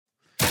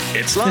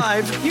It's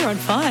live. You're on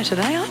fire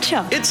today, aren't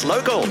you? It's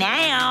local.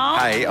 Now.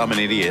 Hey, I'm an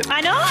idiot. I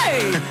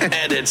know.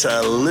 And it's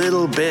a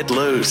little bit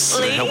loose.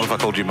 Lee? Help if I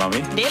called you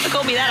mummy. Never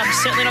call me that. I'm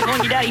certainly not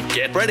calling you daddy.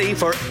 Get ready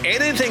for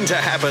anything to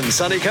happen,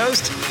 Sunny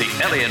Coast.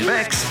 The Elly and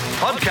Max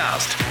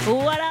podcast.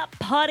 What up,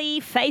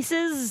 potty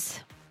faces?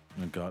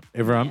 Oh, God.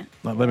 Everyone,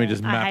 let me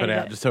just map it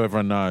out just so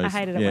everyone knows. I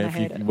hated it when I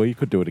hate it. Well, you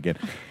could do it again.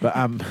 But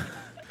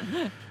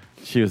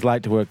she was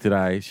late to work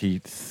today. She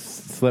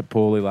slept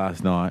poorly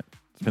last night.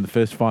 Spent the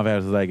first 5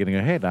 hours of the day getting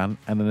her hair done,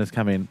 and then has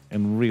come in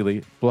and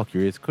really block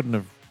your ears. Couldn't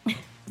have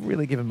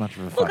really given much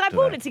of a fuck. Look, I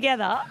pulled it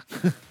together.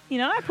 You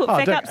know, I put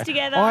Feck ups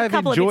together. I a have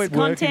couple enjoyed of bits of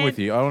working content. with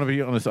you. I want to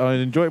be honest. I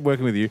enjoyed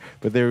working with you,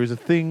 but there is a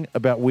thing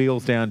about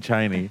wheels down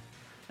Cheney.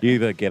 You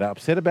either get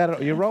upset about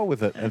it or you roll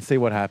with it and see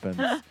what happens.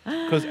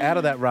 Because out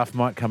of that rough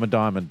might come a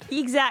diamond.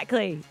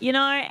 Exactly. You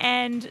know,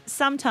 and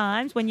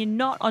sometimes when you're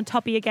not on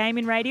top of your game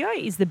in radio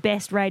is the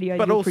best radio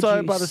But you'll also,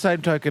 produce. by the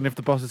same token, if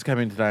the bosses come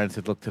in today and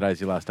said, look, today's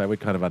your last day, we'd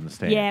kind of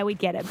understand. Yeah, we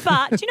get it.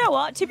 But do you know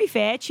what? To be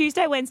fair,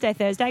 Tuesday, Wednesday,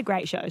 Thursday,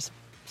 great shows.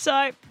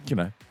 So You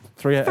know,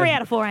 three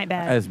out of four ain't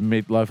bad. As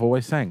Meatloaf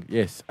always sang,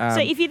 yes. So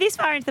if you're this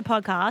far into the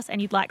podcast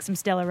and you'd like some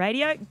stellar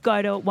radio,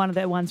 go to one of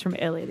the ones from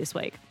earlier this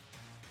week.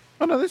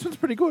 Oh, no, this one's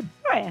pretty good.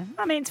 Oh, yeah.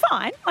 I mean, it's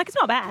fine. Like, it's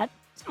not bad.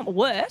 It's not the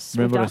worst.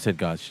 Remember what I we've done. said,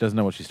 guys. She doesn't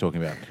know what she's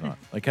talking about tonight,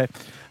 okay?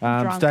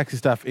 Drunk. Stacks of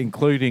stuff,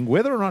 including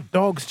whether or not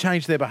dogs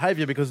change their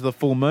behaviour because of the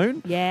full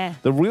moon. Yeah.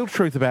 The real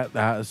truth about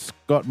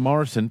Scott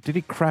Morrison. Did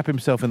he crap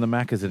himself in the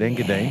Maccas at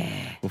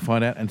Engadine? We'll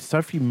find out. And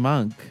Sophie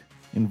Monk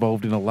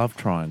involved in a love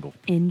triangle.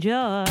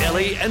 Enjoy.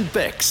 Elly and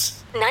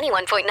Bex.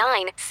 91.9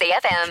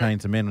 CFM.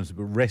 Chains of men was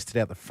arrested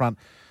out the front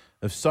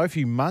of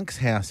Sophie Monk's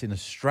house in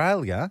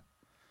Australia.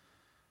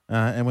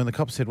 And when the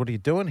cops said, what are you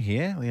doing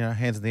here? You know,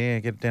 hands in the air,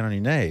 get down on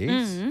your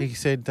knees. He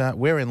said,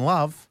 we're in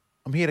love.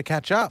 I'm here to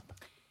catch up.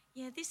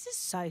 Yeah, this is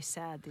so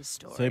sad, this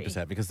story. Super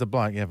sad because the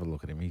bloke, you have a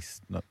look at him. He's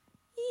not.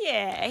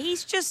 Yeah,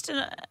 he's just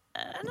an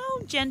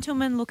old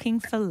gentleman looking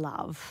for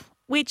love,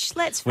 which,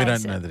 let's face We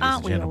it, don't know that he's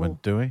aren't a we gentleman, all?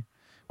 do we?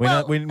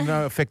 We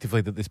know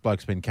effectively that this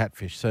bloke's been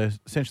catfished. So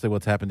essentially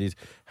what's happened is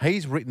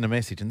he's written a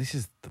message, and this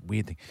is the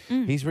weird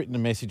thing. He's written a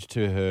message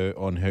to her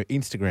on her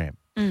Instagram.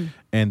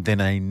 And then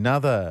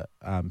another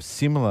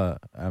similar,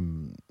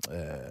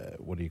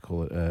 what do you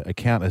call it,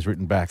 account has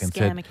written back and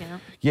said... Scam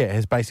account. Yeah,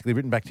 has basically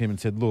written back to him and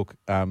said, look,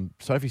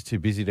 Sophie's too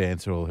busy to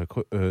answer all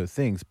her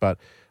things, but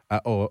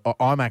or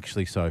I'm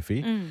actually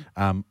Sophie.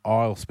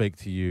 I'll speak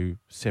to you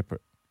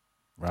separate,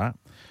 right?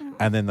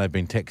 And then they've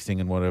been texting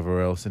and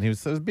whatever else. And it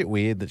was a bit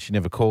weird that she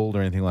never called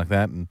or anything like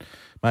that. And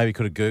maybe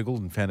could have Googled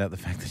and found out the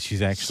fact that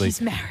she's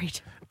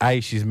married.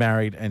 she's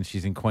married and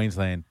she's in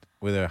Queensland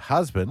with her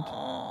husband.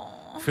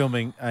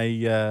 Filming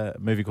a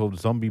movie called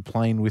Zombie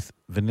Plane with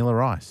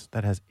Vanilla Ice.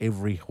 That has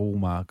every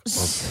hallmark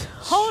of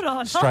Hold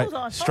on.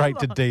 straight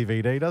to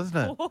DVD, doesn't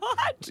it?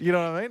 What? You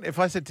know what I mean? If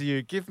I said to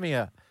you, give me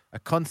a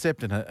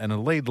concept and a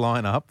lead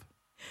lineup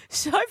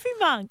Sophie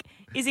Monk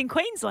is in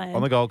Queensland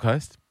on the Gold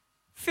Coast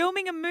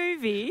filming a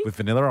movie with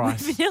Vanilla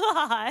Ice with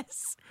Vanilla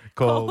Ice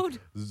called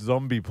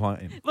Zombie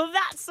Plane. Well,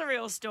 that's the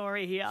real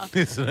story here.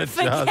 Isn't it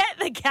Forget just?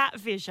 the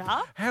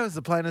catfisher. How is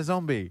the plane a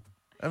zombie?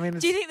 I mean,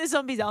 Do you think the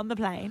zombie's on the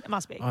plane? It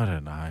must be. I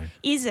don't know.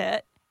 Is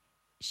it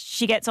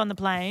she gets on the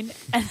plane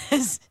and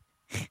there's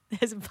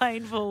a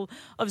plane full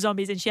of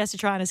zombies and she has to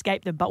try and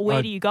escape them, but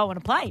where do you go on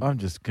a plane? I'm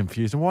just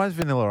confused. And why is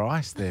Vanilla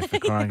Ice there for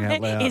crying out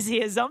loud? Is he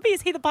a zombie?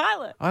 Is he the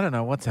pilot? I don't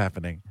know what's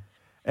happening.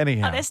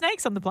 Anyhow. Are there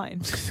snakes on the plane?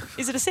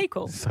 Is it a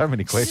sequel? So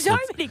many questions. So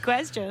many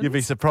questions. You'd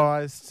be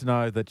surprised to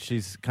know that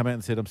she's come out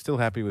and said, I'm still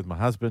happy with my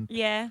husband.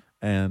 Yeah.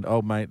 And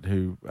old mate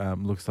who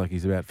looks like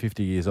he's about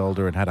 50 years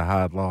older and had a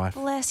hard life.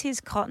 Bless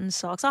his cotton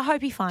socks. I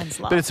hope he finds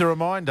love. But it's a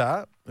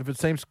reminder, if it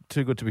seems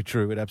too good to be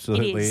true, it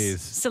absolutely It is.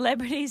 is.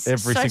 Celebrities,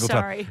 Every so single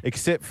sorry. time.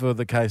 Except for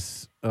the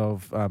case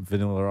of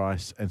Vanilla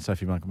Ice and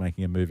Sophie Monk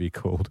making a movie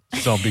called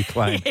Zombie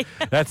Plane.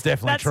 That's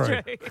definitely That's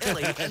true. true.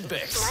 Elly and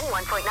Bex.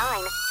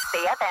 91.9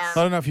 CFM. I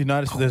don't know if you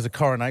noticed, but there's a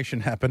coronation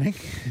happening.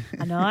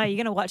 I know. You're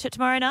going to watch it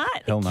tomorrow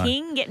night? Hell the no.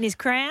 King getting his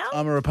crown?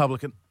 I'm a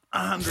Republican,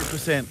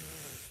 100%.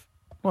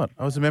 What?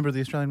 I was a member of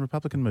the Australian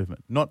Republican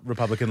movement. Not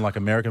Republican like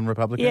American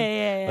Republican.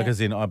 Yeah. Like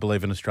as in, I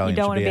believe an You Australian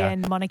don't should want to be be our...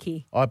 in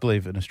monarchy. I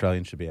believe an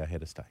Australian should be our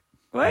head of state.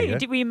 Were There you? you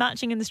go. Were you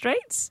marching in the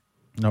streets?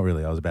 Not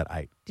really. I was about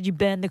 8. Did you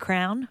burn the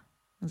crown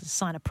as a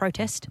sign of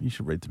protest? You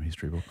should read some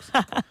history books.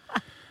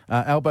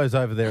 Albo's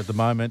over there at the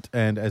moment,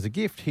 and as a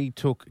gift, he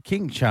took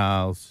King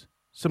Charles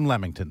some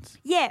lamingtons.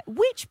 Yeah,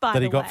 which, by the way...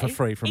 That he got for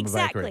free from a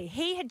bakery. Exactly.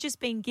 He had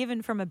just been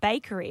given from a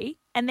bakery,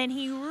 and then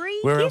he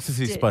re-gifted. Where else is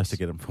he supposed to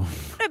get them from?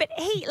 No, but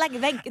he, like, the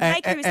bakery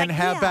was like, And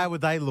how "Here." bad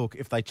would they look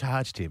if they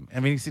charged him?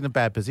 I mean, he's in a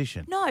bad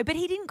position. No, but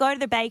he didn't go to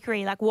the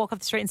bakery, like walk off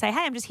the street and say,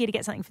 hey, I'm just here to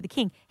get something for the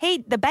king.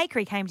 The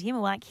bakery came to him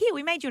and were like, here,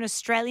 we made you an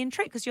Australian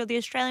treat because you're the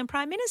Australian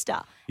Prime Minister.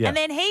 Yeah. And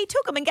then he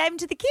took them and gave them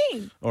to the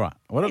king. All right.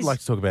 What I'd He's like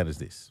to talk about is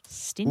this.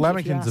 stingy,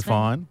 if you Lamingtons are ask me.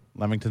 fine.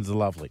 Lamingtons are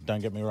lovely.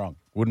 Don't get me wrong.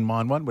 Wouldn't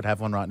mind one. Would have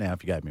one right now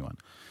if you gave me one.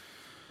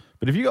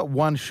 But if you got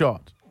one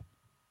shot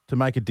to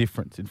make a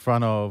difference in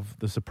front of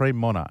the Supreme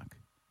Monarch,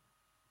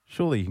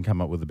 surely you can come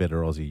up with a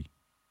better Aussie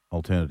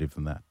alternative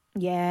than that.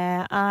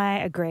 Yeah, I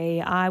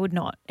agree. I would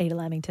not eat a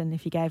lamington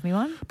if you gave me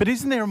one. But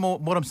isn't there a more?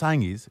 What I'm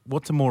saying is,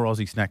 what's a more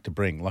Aussie snack to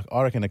bring? Like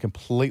I reckon a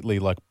completely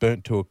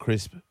burnt to a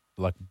crisp,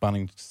 like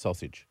Bunnings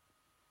sausage.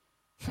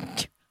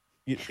 But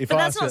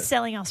that's not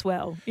selling us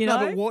well, you know?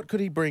 No, but what could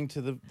he bring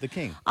to the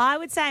king? I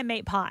would say a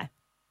meat pie.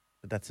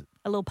 But that's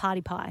a little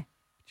party pie.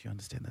 Do you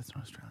understand that's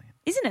not Australian?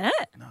 Isn't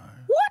it? No.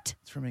 What?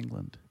 It's from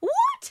England.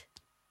 What?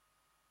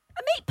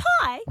 A meat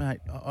pie? Mate,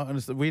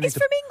 honestly, It's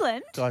from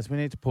England? Guys, we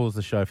need to pause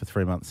the show for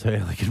 3 months so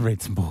Elly can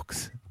read some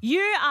books. You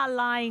are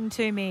lying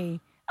to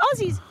me.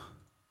 Aussies,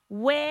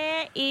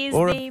 where is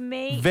or the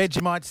meat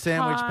Vegemite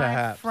sandwich, pie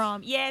perhaps.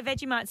 from? Yeah,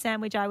 Vegemite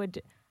sandwich I would...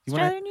 You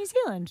Australia wanna- and New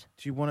Zealand.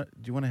 Do you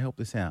want to help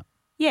this out?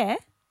 Yeah.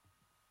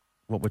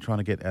 What we're trying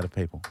to get out of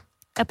people?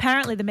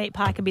 Apparently the meat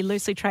pie can be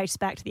loosely traced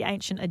back to the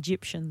ancient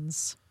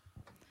Egyptians.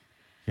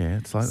 Yeah,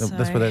 it's like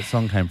that's where that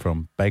song came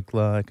from. Baked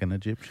like an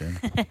Egyptian.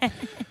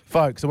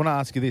 Folks, I want to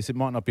ask you this. It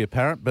might not be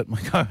apparent, but my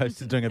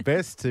co-host is doing her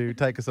best to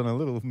take us on a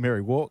little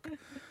merry walk.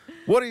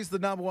 What is the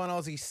number one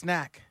Aussie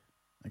snack?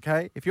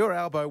 Okay, if you're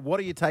Albo, what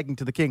are you taking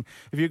to the king?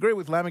 If you agree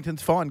with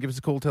Lamington's, fine. Give us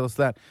a call. Tell us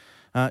that.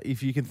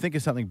 If you can think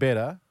of something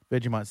better,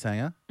 Vegemite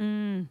sanger.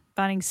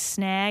 Bunnings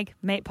snag,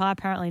 meat pie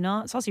apparently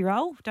not. Saucy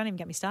roll, don't even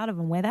get me started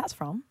on where that's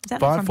from. Is that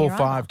not from here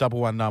either?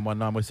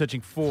 545-11919. We're searching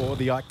for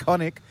the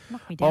iconic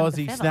Knock me down with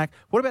a Aussie feather. snack.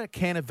 What about a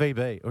can of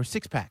VB or a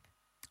six-pack?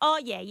 Oh,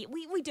 yeah,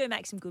 we do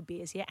make some good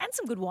beers here and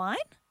some good wine.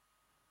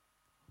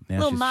 Now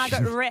Little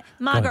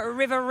Margaret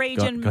River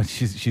region. God,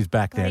 she's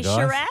back there, guys.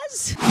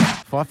 Shiraz.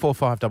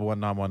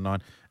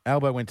 545-11919.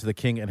 Albo went to the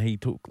king and he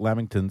took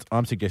Lamingtons.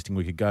 I'm suggesting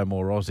we could go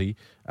more Aussie.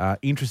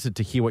 Interested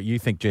to hear what you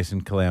think, Jess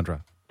and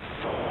Caloundra.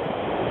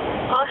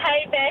 Oh,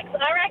 hey, Bex.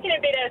 I reckon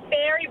a bit of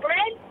fairy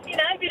bread,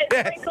 a bit of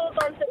sprinkles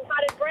on some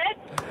buttered bread.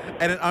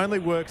 And it only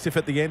works if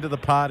at the end of the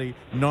party,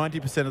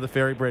 90% of the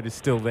fairy bread is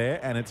still there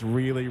and it's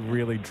really,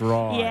 really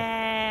dry.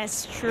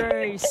 Yes,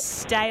 true.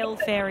 Stale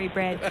fairy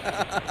bread.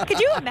 Could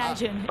you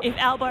imagine if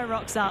Albo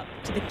rocks up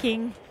to the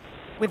king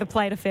with a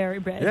plate of fairy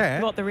bread?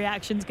 Yeah. What the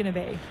reaction's going to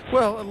be?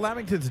 Well,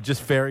 Lamingtons are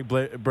just fairy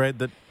bread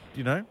that,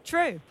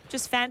 True.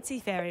 Just fancy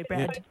fairy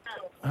bread.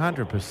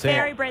 100%.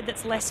 Fairy bread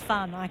that's less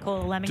fun, I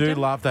call a lamington.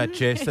 Do love that,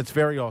 Jess. That's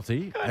very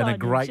Aussie and a on,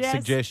 great Jess.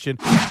 suggestion.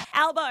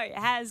 Albo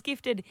has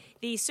gifted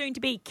the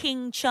soon-to-be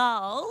King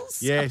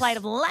Charles Yes. a plate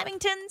of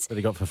lamingtons. That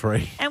he got for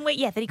free. And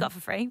that he got for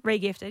free,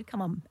 re-gifted.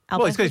 Come on,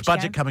 Albo. Well, he's got his what you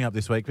budget go. coming up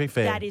this week, be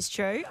fair. That is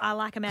true. I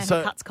like a man who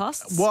cuts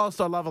costs.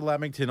 Whilst I love a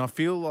Lamington, I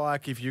feel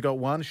like if you got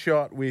one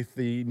shot with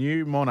the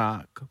new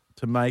monarch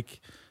to make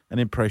an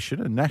impression,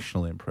 a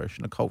national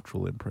impression, a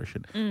cultural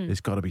impression,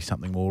 there's got to be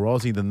something more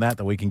Aussie than that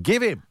we can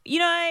give him.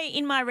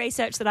 In my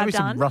research that I've Maybe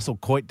done... some Russell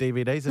Coit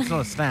DVDs. It's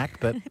not a snack,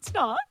 but... It's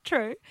not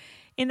true.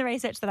 In the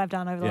research that I've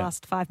done over the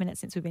last 5 minutes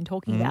since we've been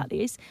talking about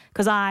this,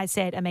 because I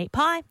said a meat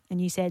pie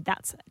and you said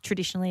that's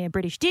traditionally a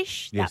British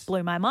dish. Yes. That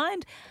blew my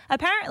mind.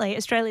 Apparently,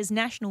 Australia's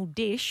national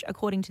dish,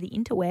 according to the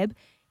interweb,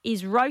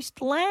 is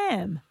roast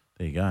lamb.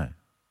 There you go.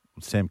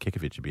 Sam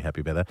Kikovich would be happy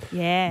about that.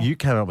 Yeah. You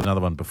came up with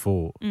another one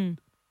before.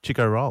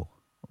 Chico roll.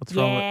 What's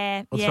wrong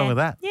with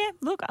that? Yeah,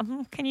 look,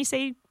 can you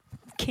see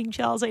King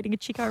Charles eating a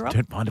Chico roll?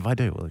 Don't mind if I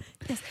do. Well,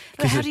 Yes.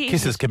 How do you-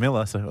 kisses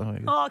Camilla. So,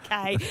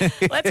 Okay,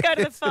 let's go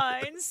to the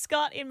phones.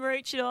 Scott in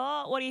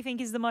Maroochydore, what do you think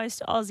is the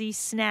most Aussie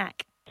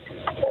snack?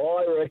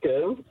 I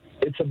reckon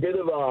it's a bit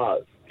of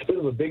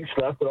a big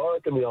snack, but I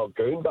reckon the old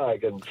goon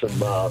bag and some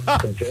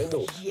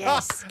jandals.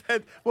 Yes.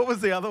 And what was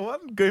the other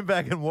one?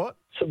 Goonbag and what?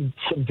 Some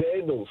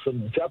jandals,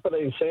 some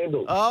Japanese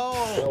sandals.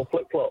 Oh. The old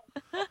flip-flop.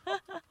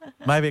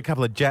 Maybe a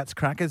couple of Jats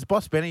crackers.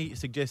 Boss Benny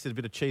suggested a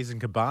bit of cheese and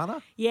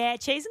cabana. Yeah,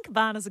 cheese and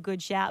cabana's a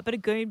good shout, but a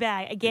goon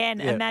bag. Again,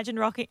 Yeah. imagine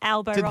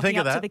Albo Didn't rocking think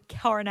of up to that. the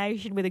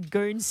coronation with a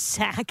goon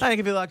sack. I think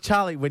it'd be like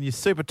Charlie, when you're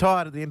super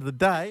tired at the end of the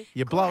day,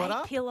 you blow it Great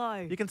up.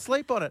 pillow. You can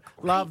sleep on it.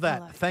 Love that.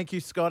 pillow. Thank you,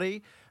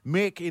 Scotty.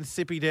 Mick in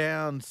Sippy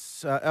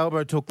Downs.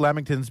 Albo took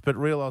Lamingtons, but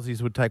real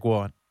Aussies would take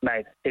wine.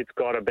 Mate, it's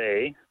got to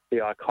be the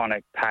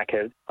iconic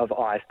packet of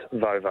iced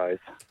Vovos.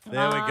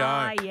 There we go.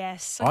 Ah,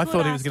 yes. I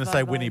thought he was going to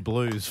say Winnie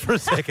Blues for a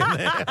second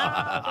there. Going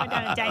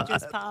down a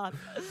dangerous path.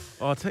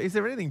 Oh, is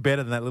there anything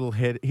better than that little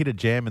hit of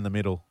jam in the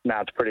middle? No,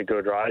 it's pretty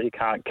good, right? You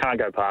can't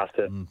go past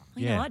it.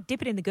 You know what?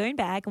 Dip it in the goon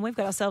bag and we've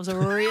got ourselves a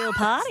real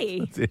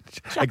party.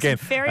 Again,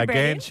 some fairy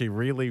bread in. she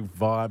really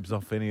vibes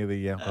off any of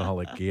the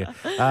alcoholic gear.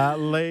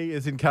 Lee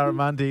is in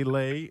Curramundi.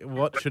 Lee,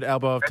 what should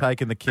Albo have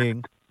taken the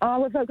king? Oh,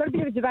 look, I've got a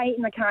bit of a debate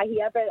in the car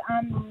here, but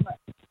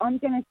I'm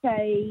going to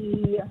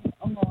say,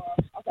 I'm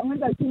going to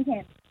go Tim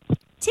Tam.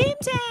 Tim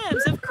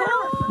Tams, of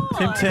course.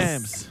 Tim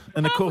Tams.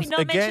 And of How have we course, not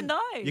again, mentioned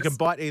those? you can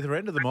bite either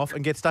end of them off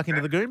and get stuck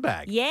into the goon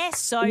bag. Yes,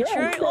 so Yeah,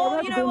 true. so Or,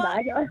 that's you a know good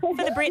what? bag. For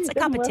the Brits, a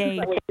cup of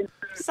tea.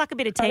 Suck a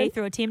bit of tea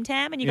through a Tim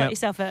Tam and you got Yep.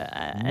 yourself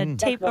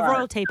a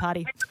royal tea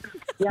party.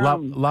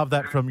 Love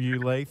that from you,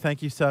 Lee.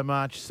 Thank you so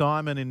much.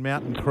 Simon in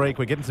Mountain Creek.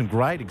 We're getting some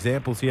great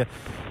examples here.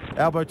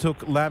 Albo took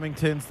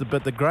Lamingtons,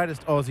 but the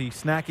greatest Aussie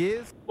snack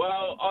is?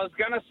 Well, I was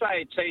going to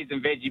say cheese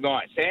and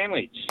Vegemite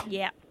sandwich.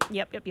 Yep.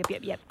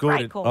 Good.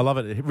 Great call. I love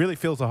it. It really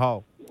fills a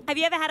hole. Have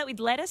you ever had it with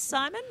lettuce,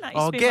 Simon? That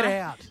used Oh, to be get my-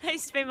 out. That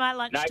used to be my No,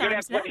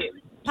 lunchtime snack.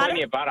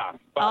 Plenty of butter.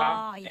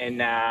 Oh, yeah. And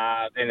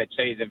then the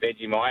cheese and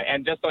Vegemite.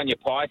 And just on your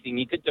pie thing,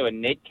 you could do a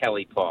Ned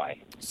Kelly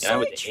pie. So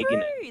with the true. egg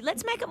in it.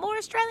 Let's make it more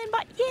Australian,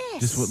 but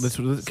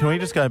yes. Can we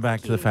just go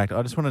back to the fact,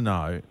 I just want to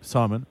know,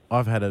 Simon,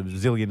 I've had a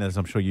zillion, as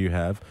I'm sure you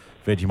have,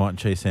 Vegemite and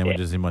cheese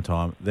sandwiches in my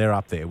time. They're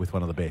up there with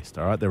one of the best,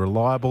 all right? They're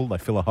reliable, they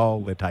fill a hole,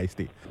 they're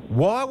tasty.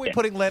 Why are we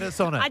putting lettuce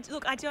on it?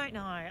 Look, I don't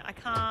know. I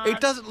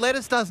can't.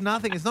 Lettuce does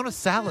nothing. It's not a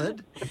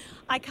salad.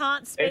 I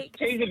can't speak. It's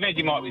cheese and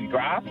Vegemite with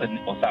grass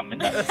or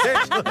something.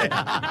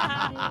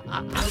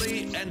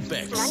 Elly and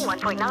Bex.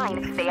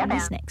 91.9 CFM.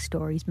 This next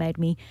story's made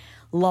me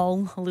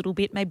lol a little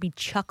bit, made me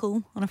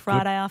chuckle on a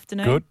Friday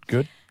afternoon.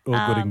 Good.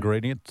 All good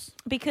ingredients.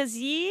 Because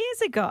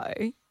years ago,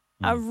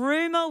 a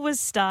rumour was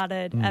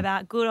started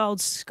about good old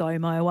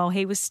Scomo while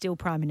he was still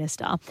Prime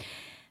Minister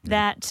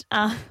that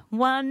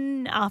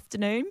one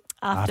afternoon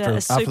after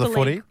a Super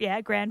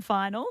League grand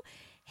final,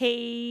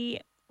 he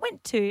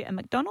went to a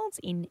McDonald's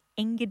in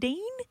Engadine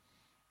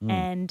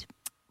and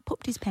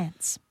pooped his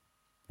pants.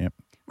 Yep.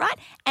 Right?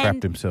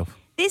 Trapped himself.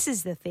 This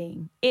is the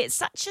thing. It's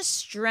such a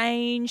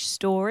strange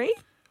story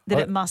that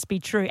it must be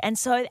true. And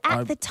so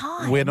at the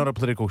time... We're not a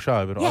political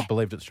show, but I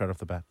believed it straight off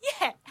the bat.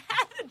 Yeah,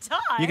 at the time...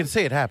 You can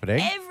see it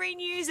happening. Every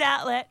news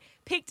outlet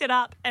picked it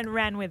up and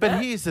ran with it.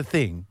 But here's the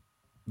thing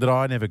that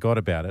I never got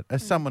about it.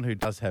 As someone who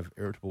does have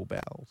irritable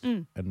bowels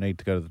and need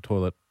to go to the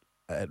toilet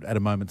at a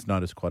moment's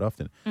notice quite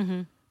often,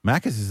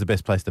 Maccas is the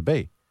best place to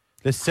be.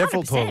 There's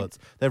several 100%. toilets.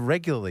 They're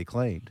regularly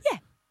cleaned. Yeah.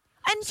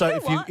 And So you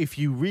know what? if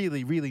you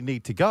really, really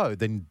need to go,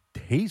 then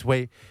he's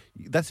where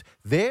that's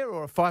there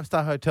or a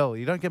 5-star hotel.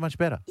 You don't get much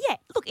better. Yeah,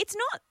 look, it's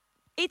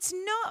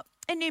not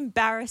an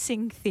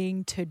embarrassing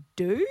thing to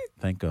do.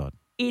 Thank God.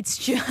 It's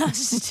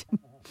just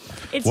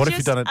What if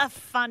you've done it- a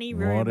funny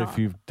rumour. What if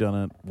you've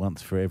done it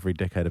once for every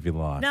decade of your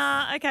life?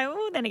 Nah, okay,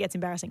 well, then it gets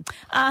embarrassing.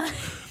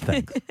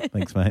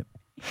 Thanks, mate.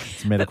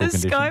 It's a medical But the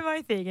condition.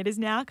 ScoMo thing, it has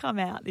now come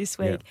out this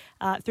week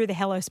through the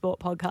Hello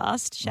Sport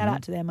podcast. Shout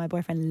out to them. My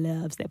boyfriend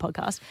loves their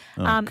podcast.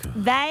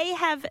 They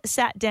have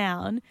sat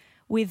down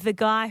with the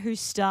guy who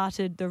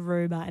started the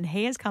rumour, and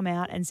he has come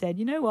out and said,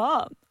 you know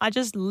what? I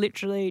just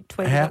literally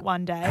tweeted it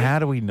one day. How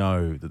do we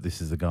know that this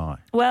is the guy?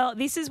 Well,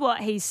 this is what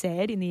he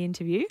said in the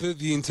interview.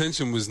 The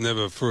intention was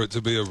never for it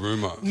to be a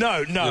rumour.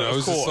 No, it was of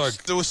just course.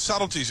 like- There were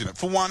subtleties in it.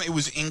 For one, it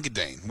was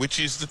Engadine, which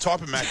is the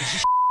type of Maccas you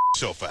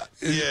yourself at.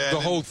 The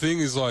whole thing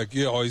is like,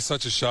 he's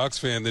such a Sharks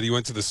fan that he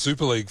went to the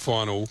Super League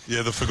final.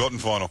 Yeah, the forgotten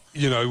final.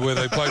 You know, where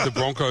they played the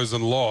Broncos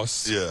and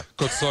lost. Yeah.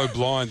 Got so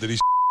blind that he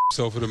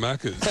himself at a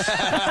Maccas.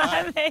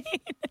 I mean,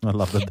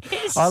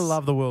 I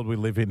love the world we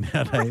live in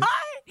nowadays. right?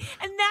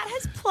 And that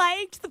has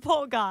plagued the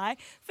poor guy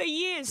for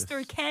years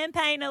through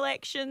campaign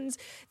elections,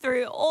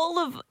 through all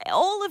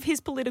of his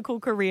political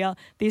career.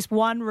 This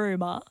one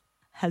rumour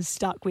has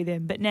stuck with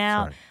him. But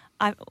now,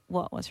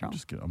 what's wrong?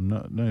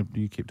 No,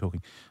 you keep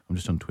talking. I'm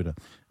just on Twitter.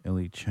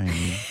 Elly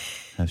Cheney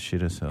has shit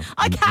herself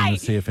in the Okay,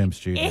 CFM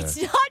studio.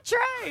 it's not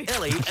true.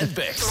 Elly and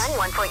Bex.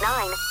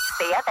 91.9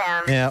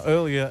 CFM. Now,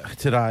 earlier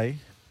today,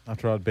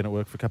 after I'd been at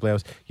work for a couple of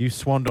hours, you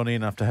swanned on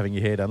in after having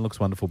your hair done. Looks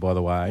wonderful, by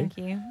the way.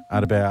 Thank you.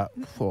 At about,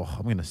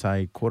 I'm going to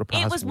say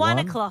 1:15. It was 1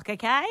 o'clock,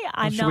 okay?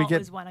 I know it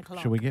was 1 o'clock.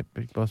 Should we get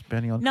Big Boss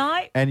Benny on?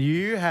 No. And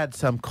you had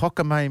some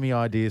cockamamie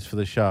ideas for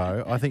the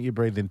show. I think you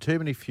breathed in too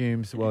many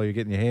fumes while you were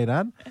getting your hair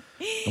done.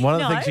 And one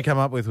of the things you come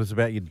up with was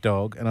about your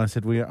dog. And I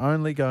said, we are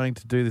only going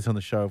to do this on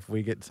the show if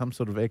we get some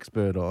sort of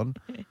expert on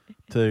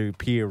to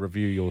peer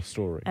review your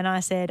story. And I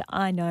said,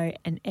 I know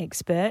an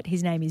expert.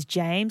 His name is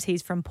James.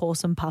 He's from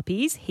Pawsome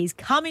Puppies. He's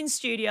come in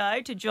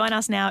studio to join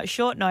us now at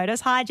short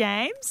notice. Hi,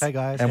 James. Hey,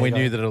 guys. And we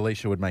knew that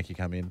Alicia would make you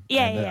come in.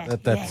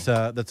 That's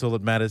all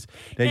that matters.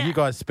 Now, you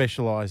guys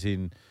specialise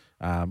in,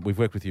 we've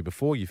worked with you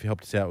before. You've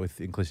helped us out with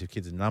Inclusive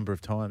Kids a number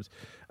of times.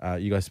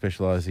 You guys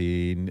specialise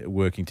in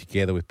working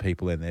together with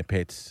people and their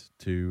pets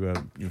to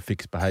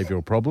fix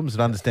behavioural problems,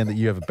 and understand that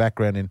you have a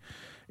background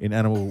in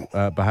animal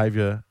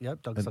behaviour.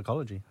 Yep, dog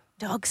psychology.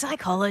 Dog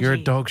psychology. You're a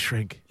dog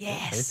shrink.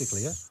 Yes.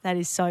 Basically, yeah. That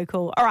is so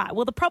cool. All right.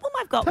 Well, the problem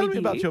I've got Tell with me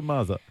you... about your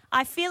mother.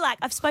 I feel like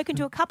I've spoken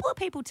to a couple of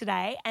people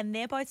today and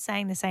they're both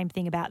saying the same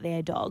thing about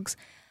their dogs.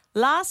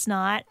 Last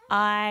night,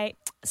 I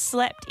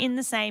slept in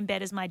the same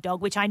bed as my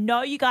dog, which I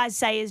know you guys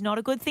say is not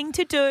a good thing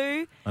to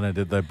do. I know,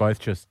 they both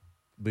just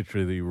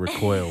literally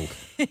recoiled.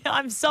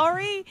 I'm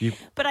sorry,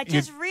 but I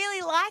just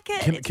really like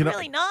it. It's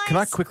really nice. Can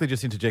I quickly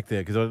just interject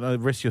there? Because I know the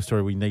rest of your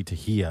story we need to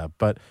hear,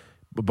 but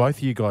both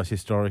of you guys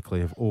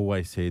historically have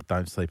always said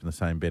don't sleep in the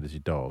same bed as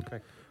your dog.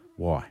 Correct.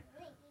 Why?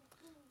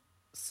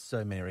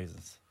 So many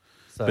reasons.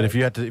 So But if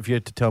you had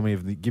to tell me,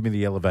 give me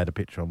the elevator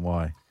picture on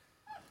why.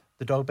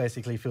 the dog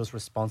basically feels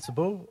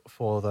responsible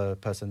for the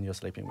person you're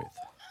sleeping with.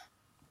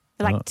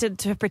 Like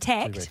to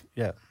protect?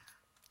 Yeah.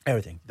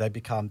 Everything. They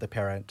become the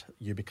parent,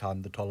 you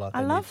become the toddler.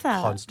 I they love need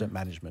that. Constant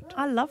management.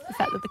 I love the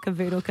fact that the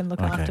cavoodle can look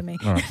after me.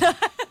 All right.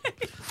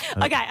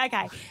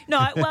 Okay.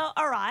 No, well,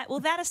 all right. Well,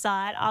 that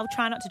aside, I'll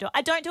try not to do it.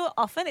 I don't do it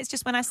often. It's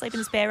just when I sleep in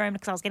the spare room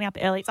because I was getting up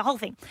early. It's a whole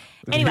thing.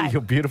 Anyway.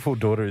 Your beautiful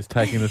daughter is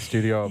taking the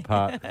studio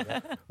apart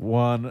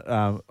one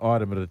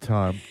item at a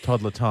time,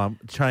 toddler time.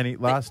 Cheney,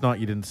 last night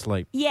you didn't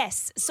sleep.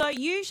 Yes. So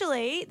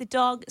usually the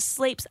dog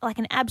sleeps like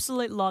an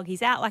absolute log.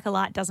 He's out like a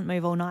light, doesn't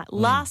move all night.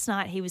 Last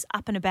night he was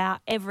up and about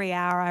every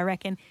hour, I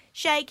reckon,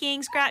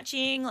 shaking,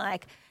 scratching,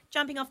 like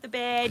jumping off the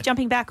bed,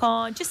 jumping back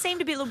on. Just seemed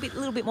to be a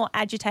little bit more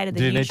agitated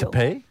than usual. Did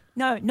you need to pee?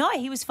 No,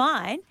 he was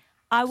fine.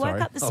 I woke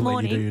up this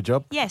morning. Let you do your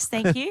job. Yes,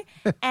 thank you.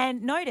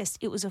 And noticed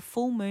it was a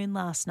full moon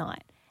last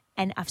night.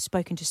 And I've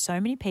spoken to so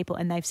many people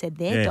and they've said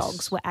their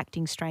dogs were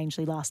acting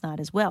strangely last night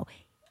as well.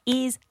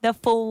 Is the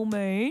full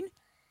moon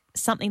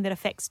something that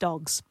affects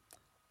dogs?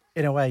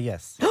 In a way,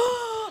 yes.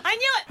 I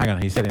knew it. Hang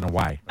on, he said in a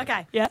way.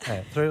 Okay, yeah.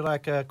 Through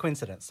like a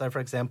coincidence. So, for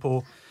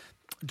example,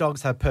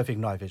 dogs have perfect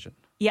night vision.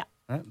 Yeah.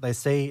 Right? They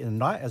see in the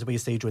night as we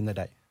see during the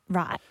day.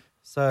 Right.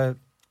 So,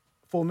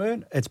 full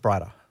moon, it's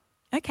brighter.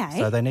 Okay.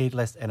 So they need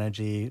less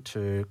energy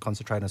to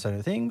concentrate on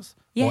certain things,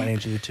 more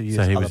energy to use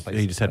So other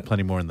places. he just had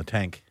plenty more in the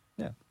tank.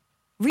 Yeah.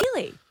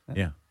 Really?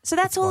 Yeah. So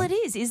that's all it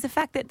is the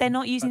fact that they're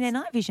not using their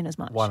night vision as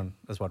much.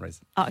 There's one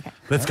reason. Oh, okay.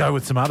 Let's go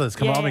with some others.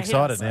 Come on, I'm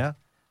excited now.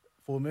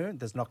 Full moon,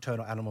 there's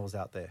nocturnal animals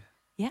out there.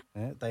 Yeah.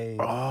 They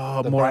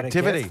more brighter it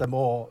activity. gets, the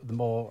more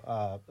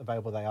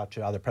available they are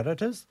to other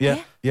predators.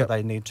 Yeah. So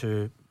they need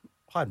to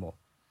hide more.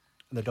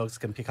 And the dogs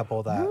can pick up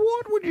all that.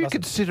 What would you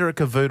consider a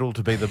cavoodle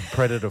to be the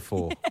predator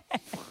for?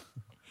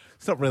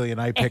 It's not really an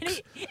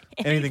apex.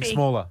 Anything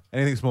smaller.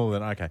 Anything smaller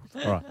than, okay.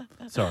 All right.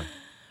 Sorry.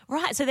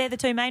 Right, so they're the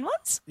two main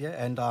ones? Yeah,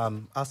 and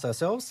us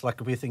ourselves,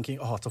 like we're thinking,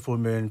 it's a full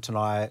moon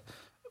tonight.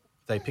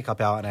 They pick up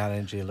our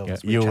energy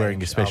levels. You're wearing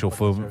your special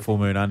full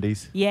moon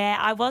undies. Yeah,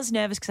 I was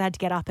nervous because I had to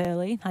get up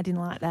early. I didn't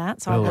like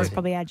that, so I was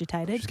probably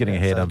agitated. She's getting her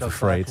hair done for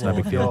free. It's no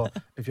big deal.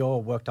 If you're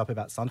worked up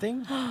about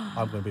something,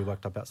 I'm going to be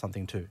worked up about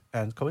something too.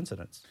 And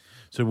coincidence.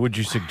 So would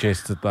you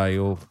suggest that they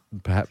all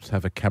perhaps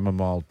have a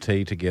chamomile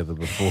tea together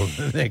before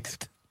the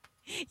next...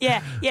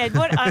 Yeah.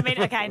 What I'm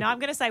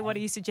going to say, what do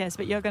you suggest?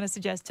 But you're going to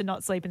suggest to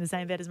not sleep in the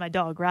same bed as my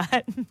dog,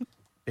 right?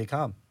 Be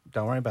calm.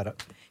 Don't worry about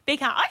it. Be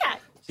calm. Okay.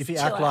 If you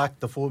act like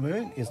the full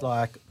moon is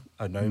like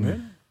a no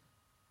moon,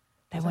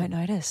 they won't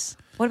notice.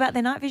 What about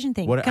their night vision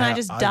thing? Can I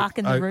just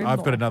darken the room?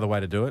 I've got another way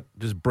to do it.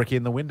 Just brick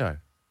in the window.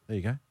 There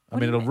you go.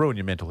 It'll ruin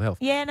your mental health.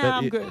 Yeah, no,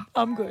 I'm good.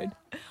 I'm good.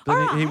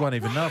 He won't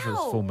even know if it's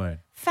full moon.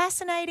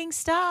 Fascinating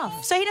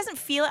stuff. So he doesn't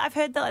feel it. I've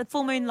heard that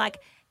full moon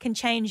can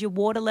change your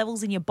water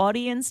levels in your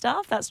body and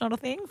stuff. That's not a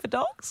thing for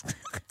dogs?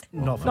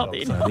 Not for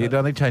dogs. It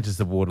only changes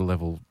the water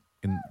level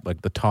in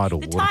the tidal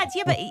water. The tides,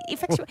 yeah, but it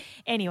affects you.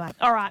 Anyway,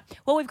 all right.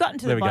 Well, we've gotten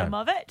to the bottom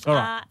of it. All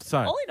right. So,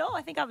 all in all,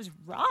 I think I was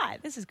right.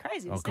 This is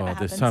crazy. Oh, This never God,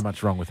 there's happens. so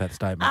much wrong with that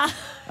statement.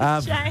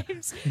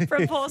 James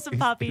from Pawsome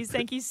Puppies,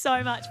 thank you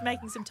so much for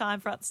making some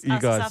time for us You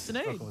this guys-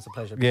 afternoon. It was a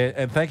pleasure. Yeah,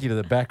 and thank you to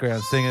the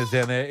background singers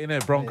down there in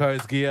their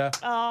Broncos gear.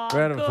 Oh,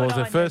 Round of good applause.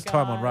 Their on first you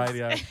time on guys.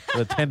 radio,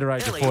 the tender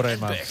age of 14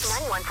 months.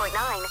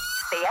 91.9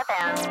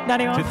 CFM.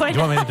 91.9 Do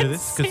you want me to do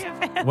this? Because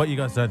CFM. what you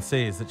guys don't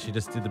see is that she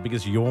just did the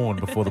biggest yawn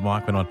before the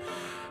mic went on.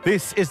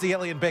 This is the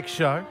Elly and Beck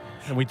Show,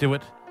 and we do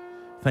it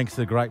thanks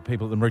to the great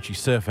people at the Marucci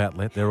Surf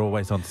Outlet. They're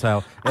always on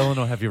sale.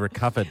 Eleanor, have you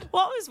recovered?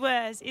 What was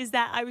worse is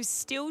that I was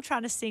still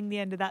trying to sing the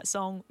end of that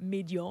song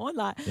mid-yawn,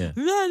 like, Yeah.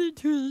 running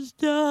to the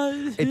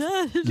stars.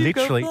 It's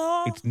literally,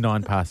 it's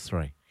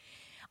 3:09.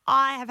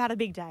 I have had a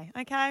big day,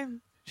 okay?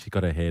 She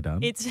got her hair done,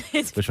 It's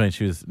which means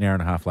she was an hour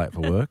and a half late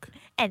for work.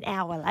 an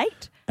hour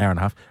late. Hour and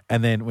a half.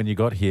 And then when you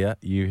got here,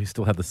 you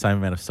still had the same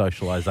amount of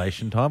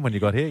socialisation time. When you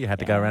got here, you had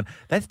to go around,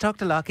 let's talk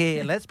to Lockie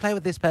and let's play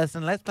with this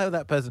person, let's play with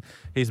that person.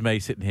 Here's me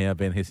sitting here,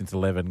 been here since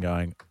 11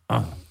 going,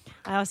 oh.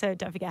 I also,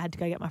 don't forget, I had to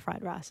go get my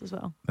fried rice as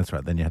well. That's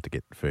right, then you had to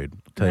get food.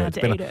 I had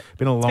to eat it.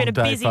 Been a long It's been a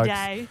day, busy folks.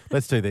 day.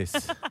 Let's do this.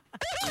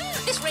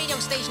 This radio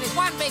station is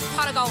one big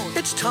pot of gold.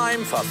 It's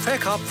time for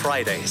Feck Up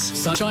Fridays.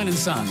 Sunshine and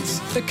Sons,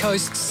 the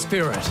coast's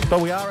spirit. But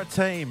we are a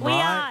team, We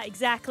right? are,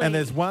 exactly. And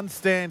there's one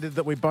standard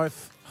that we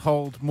both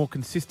hold more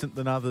consistent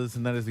than others,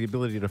 and that is the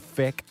ability to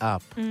feck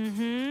up.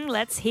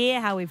 Let's hear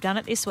how we've done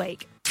it this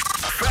week.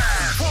 5,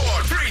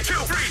 4, 3, 2,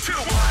 3, 2,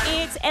 1.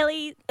 It's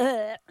Elly.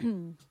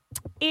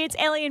 It's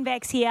Elly and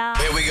Bex here.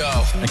 Here we go.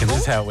 Okay, this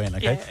is how it went,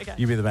 okay? Yeah, okay.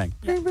 You be the bang.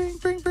 Yeah. Bring,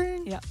 bring,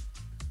 bring. Yeah.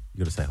 You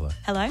got to say hello.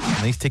 Hello.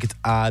 And these tickets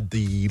are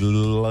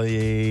delicious.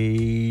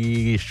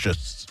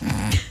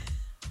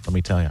 Let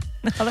me tell you.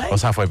 Are they? I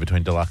was halfway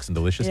between deluxe and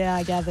delicious. Yeah,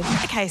 I gathered.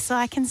 Okay, so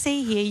I can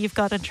see here you've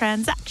got a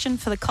transaction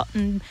for the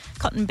Cotton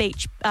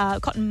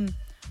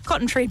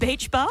Tree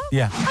Beach Bar.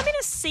 Yeah. I'm in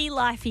a sea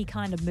lifey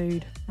kind of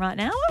mood right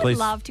now. I would Please.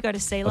 love to go to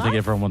sea I life. think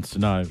everyone wants to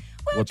know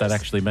what that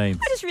actually means.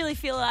 I just really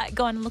feel like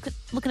going and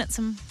looking at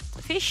some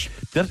fish.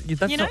 That's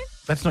You know?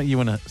 That's not you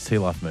in a sea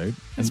life mood.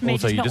 That's And me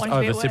also, just you not just wanting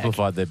to be at work.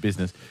 oversimplified their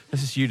business.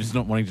 That's just you just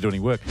not wanting to do any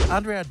work.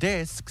 Under our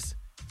desks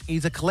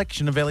is a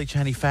collection of Elly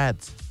Chaney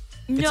fads.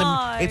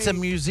 No. It's a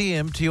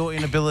museum to your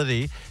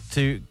inability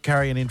to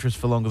carry an interest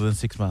for longer than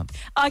 6 months.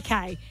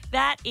 Okay,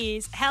 that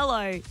is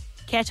hello,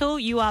 Kettle.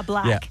 You are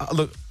black. Yeah,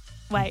 look,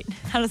 Wait,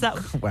 how does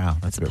that? Wow,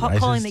 that's a bit Pot racist.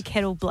 calling the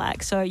kettle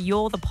black. So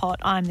you're the pot,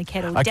 I'm the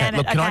kettle. Okay, Damn it.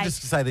 look, Okay. can I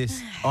just say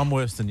this? I'm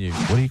worse than you.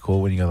 What do you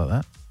call when you go like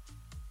that?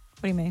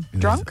 What do you mean?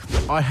 Drunk?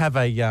 I have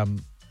a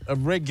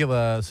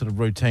regular sort of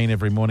routine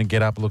every morning.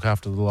 Get up, look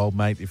after the little old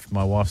mate if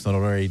my wife's not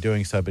already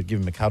doing so, but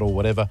give him a cuddle,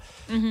 whatever.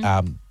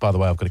 Mm-hmm. By the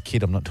way, I've got a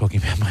kid. I'm not talking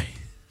about my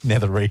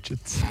nether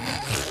regions.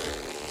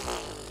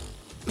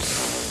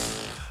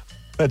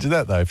 Imagine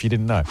that, though, if you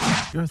didn't know.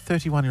 You're a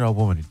 31-year-old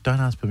woman. Don't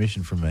ask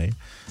permission from me.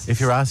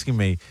 If you're asking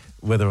me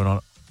whether or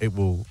not it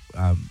will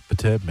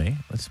perturb me,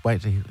 let's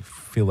wait to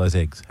feel those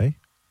eggs, hey?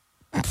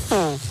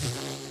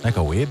 That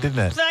got weird, didn't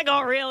it? That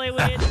got really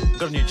weird.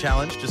 Got a new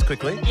challenge, just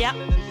quickly. Yep.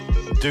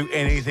 Do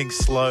anything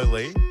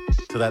slowly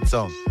to that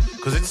song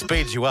because it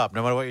speeds you up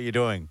no matter what you're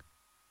doing.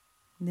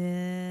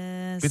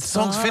 The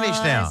song's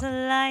finished now.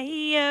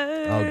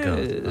 Oh,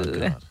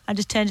 God. I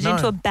just turned it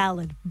into a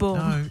ballad. Boom.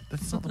 No,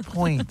 that's not the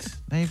point.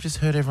 Now you've just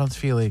hurt everyone's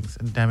feelings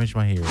and damaged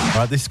my hearing.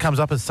 Right, this comes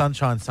up as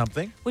Sunshine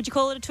Something. Would you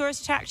call it a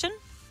tourist attraction?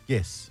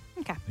 Yes.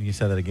 Okay. Can you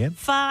say that again?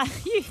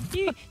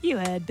 You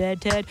heard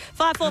bad turd.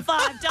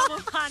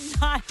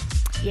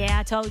 545-119. Yeah,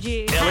 I told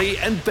you. Elly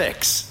and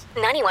Bex.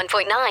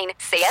 91.9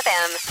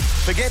 CFM.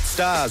 Forget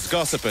stars,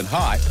 gossip and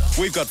hype.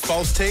 We've got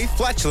false teeth,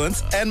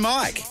 flatulence and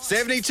Mike.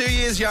 72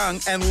 years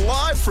young and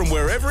live from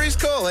wherever he's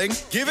calling.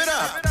 Give it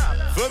up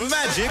for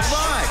Magic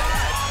Mike.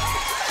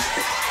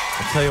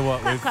 I'll tell you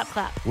what,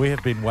 Clap. we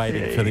have been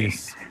waiting for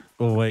this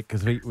all week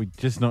because we're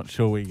just not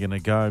sure where you're going to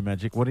go,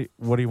 Magic. What do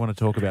you want to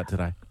talk about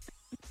today?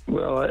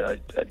 Well, I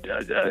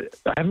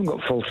haven't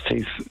got false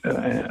teeth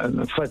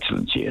and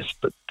flatulence, yes,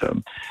 but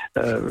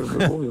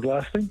what was the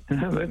last thing?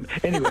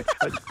 Anyway,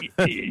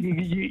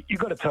 you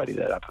got to tidy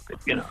that up a bit,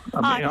 you know.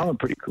 I mean, I'm a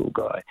pretty cool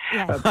guy.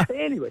 Yeah.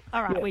 Anyway,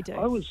 all right, we do.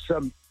 I was,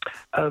 you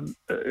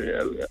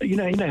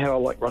know how I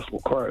like Russell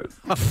Crowe.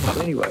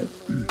 Anyway.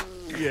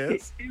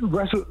 Yes.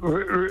 Russell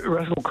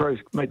Crowe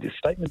made this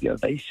statement the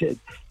other day. He said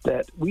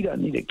that we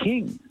don't need a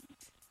king.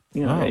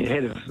 You know,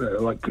 ahead of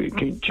like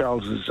King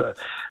Charles's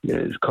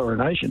his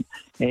coronation,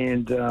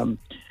 and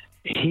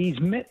he's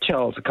met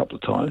Charles a couple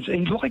of times.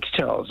 He likes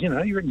Charles. You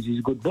know, he reckons he's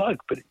a good bloke,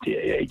 but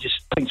he just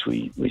thinks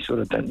we sort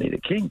of don't need a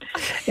king.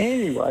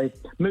 Anyway,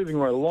 moving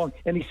right along,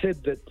 and he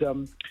said that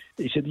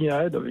you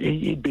know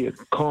he'd be a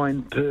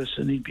kind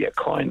person. He'd be a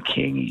kind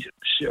king. He's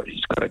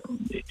got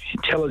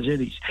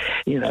intelligent.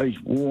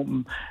 He's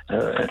warm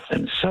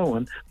and so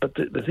on. But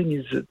the thing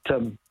is that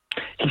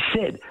he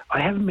said I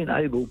haven't been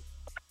able.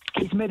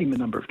 He's met him a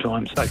number of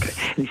times. Okay.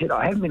 And he said,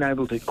 I haven't been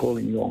able to call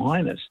him Your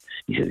Highness.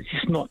 He said, it's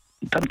just not,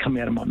 it doesn't come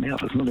out of my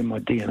mouth. It's not in my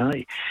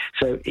DNA.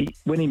 So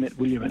when he met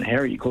William and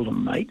Harry, he called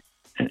them mate,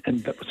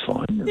 and that was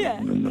fine. Yeah.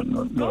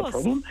 Not a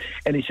problem.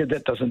 And he said,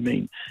 that doesn't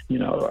mean,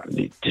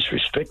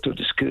 disrespect or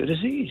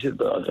discourtesy. He said,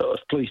 but I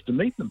was pleased to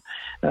meet them.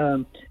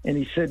 And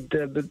he said,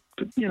 but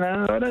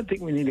I don't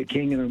think we need a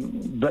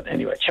king. But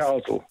anyway,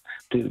 Charles will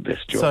do the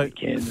best job he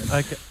can.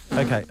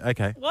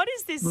 Okay. What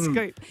is this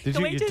scoop?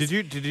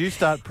 Did you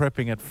start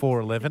prepping at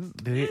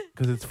 4:11?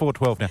 Because it's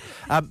 4:12 now.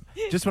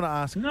 Just want to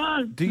ask.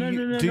 No. Do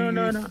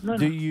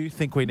you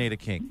think we need a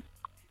king?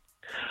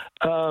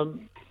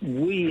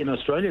 We in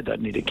Australia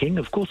don't need a king.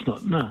 Of course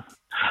not. No.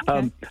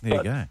 There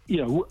you go.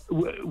 You know,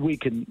 we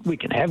can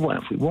have one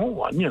if we want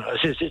one. You know,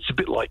 it's a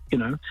bit like,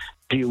 do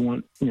you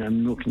want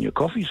milk in your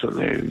coffee? So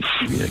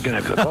you're going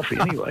to have the coffee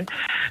anyway.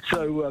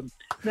 So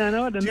no, I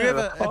don't know. Do you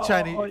ever,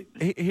 Cheney,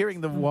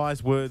 hearing the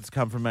wise words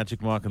come from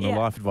Magic Mike and the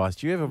life advice,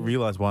 do you ever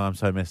realise why I'm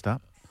so messed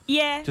up?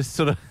 Yeah. Just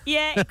sort of.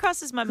 Yeah, it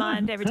crosses my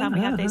mind every time we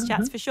have these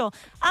chats for sure.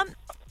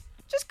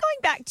 Just going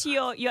back to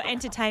your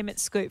entertainment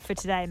scoop for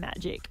today,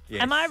 Magic.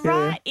 Yes. Am I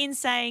right in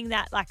saying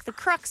that like the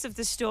crux of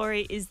the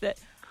story is that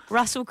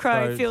Russell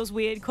Crowe feels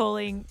weird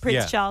calling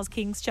Prince Charles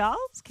King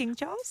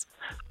Charles?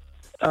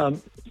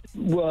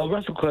 Well,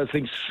 Russell Crowe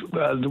thinks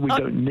that we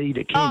don't need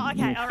a king. Oh,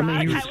 okay, all right. I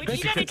mean, You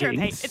don't need to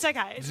repeat. It's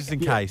okay. Just in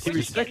case. He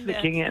respects the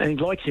king and he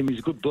likes him. He's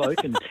a good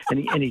bloke and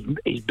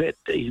he's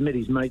met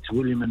his mates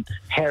William and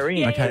Harry.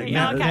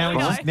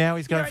 Now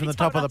he's going from the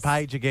top of the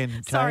page again,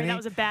 Cheney. Sorry, that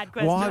was a bad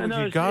question. Why would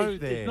you go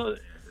there?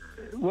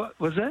 What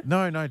was that?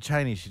 No,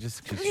 Cheney. She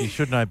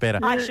should know better.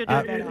 I should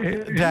know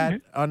better.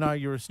 Dad, I know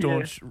you're a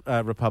staunch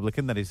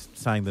Republican. That is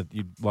saying that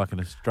you'd like an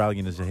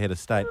Australian as a head of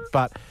state.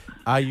 But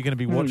are you going to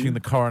be watching the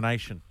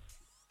coronation?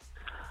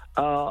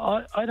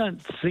 I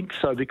don't think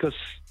so because,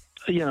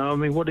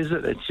 what is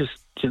it? It's just,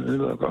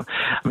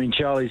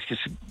 Charlie's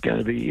just going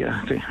to be,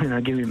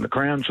 giving him the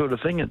crown sort of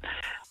thing. And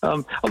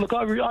look,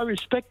 I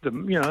respect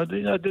them.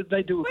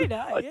 They do.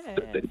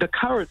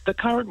 The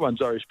current ones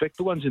I respect.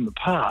 The ones in the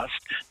past,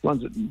 the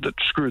ones that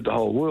screwed the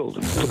whole world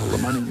and took all the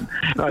money.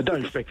 I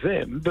don't respect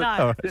them. But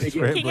no,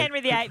 King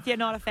Henry VIII, you're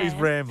not a fan. He's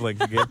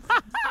rambling again.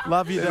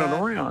 Love you, They're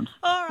not around.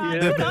 All right,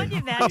 good on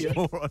you, Magic.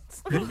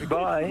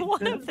 Bye.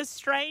 One of the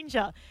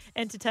stranger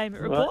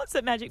entertainment reports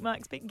that Magic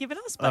Mike's been giving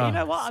us, but you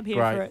know what? I'm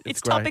here for it.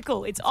 It's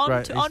topical. It's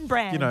on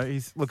brand.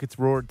 It's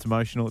raw. It's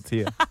emotional. It's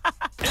here.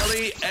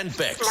 Elly and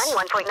Bex.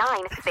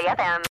 91.9 CFM.